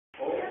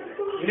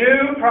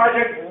New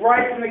project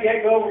right from the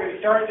get-go. We're going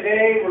to start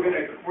today. We're going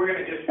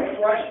to just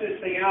crush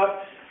this thing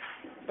out,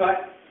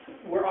 but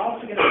we're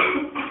also going to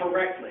do it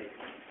correctly.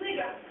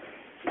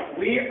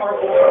 We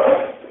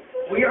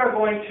are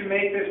going to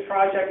make this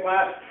project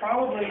last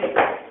probably,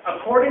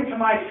 according to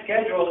my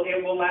schedule,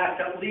 it will last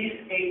at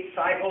least 8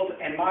 cycles,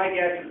 and my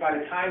guess is by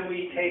the time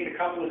we take a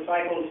couple of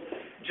cycles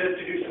just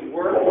to do some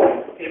work,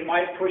 it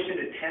might push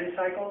into 10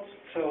 cycles.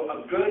 So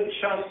a good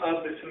chunk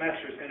of the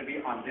semester is going to be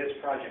on this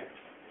project.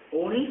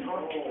 Only?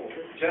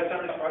 Just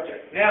on this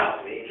project.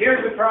 Now,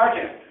 here's the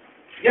project.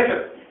 Yes,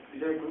 sir.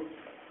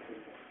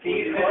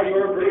 These are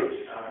your groups.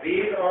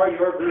 These are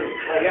your groups.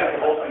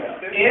 Yes.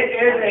 It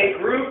is a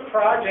group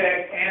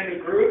project, and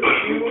the groups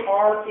you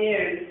are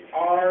in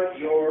are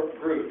your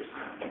groups.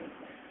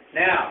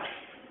 Now,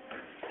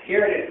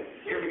 here it is.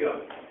 Here we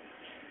go.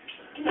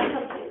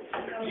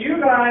 You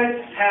guys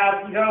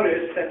have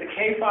noticed that the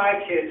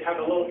K-5 kids have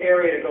a little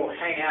area to go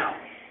hang out.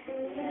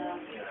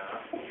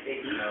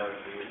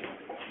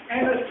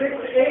 And the 6 to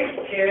 8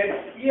 kids,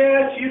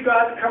 yes, you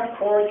got the covered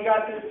court, you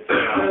got the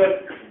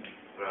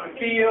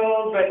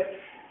field, but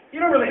you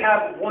don't really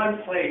have one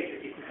place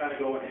that you can kind of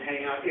go and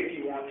hang out if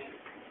you want to.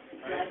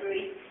 Right?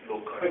 Library.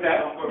 But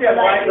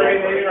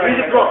library, maybe, right?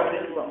 Music block.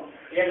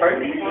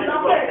 Pardon?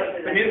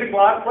 The music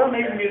block? Well,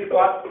 maybe the music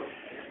block.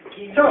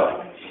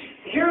 So,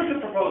 here's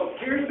the proposal.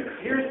 Here's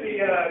the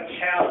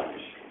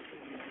challenge.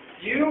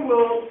 You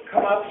will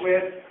come up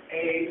with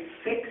a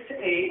 6 to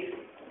 8,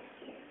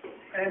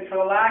 and for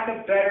the lack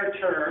of better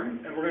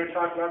term, and we're going to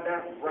talk about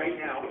that right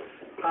now,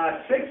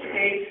 6 to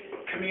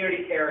 8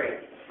 community area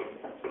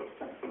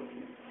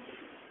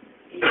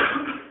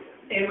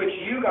in which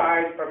you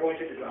guys are going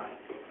to design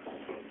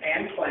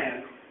and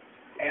plan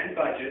and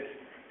budget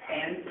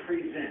and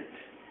present.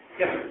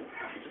 Yes,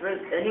 sir.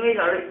 Anyways,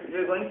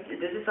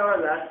 this is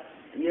our last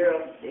year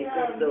of 8th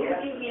grade, so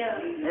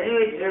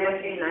anyways, we're going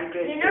to be 9th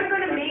grade. They're not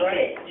going to make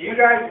it. You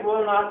guys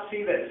will not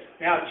see this.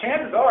 Now,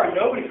 chances are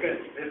nobody's going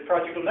to, this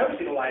project will never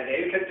see the light of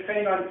day, because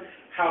depending on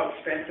how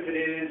expensive it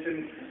is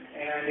and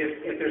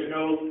if there's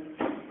no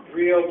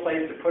real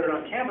place to put it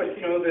on campus,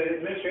 you know, the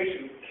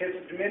administration, kids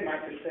at the mid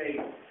might just say,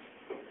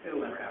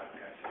 it'll never happen,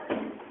 guys.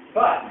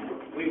 But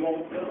we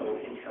won't know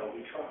until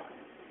we try.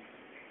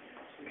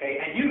 Okay,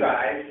 and you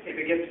guys, if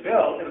it gets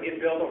built, it'll get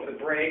built over the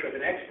break or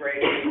the next break,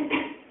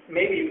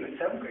 maybe even the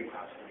 7th grade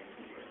class.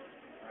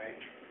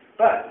 Right?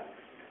 But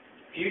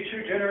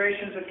future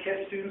generations of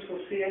KISS students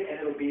will see it,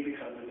 and it'll be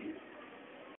because of you.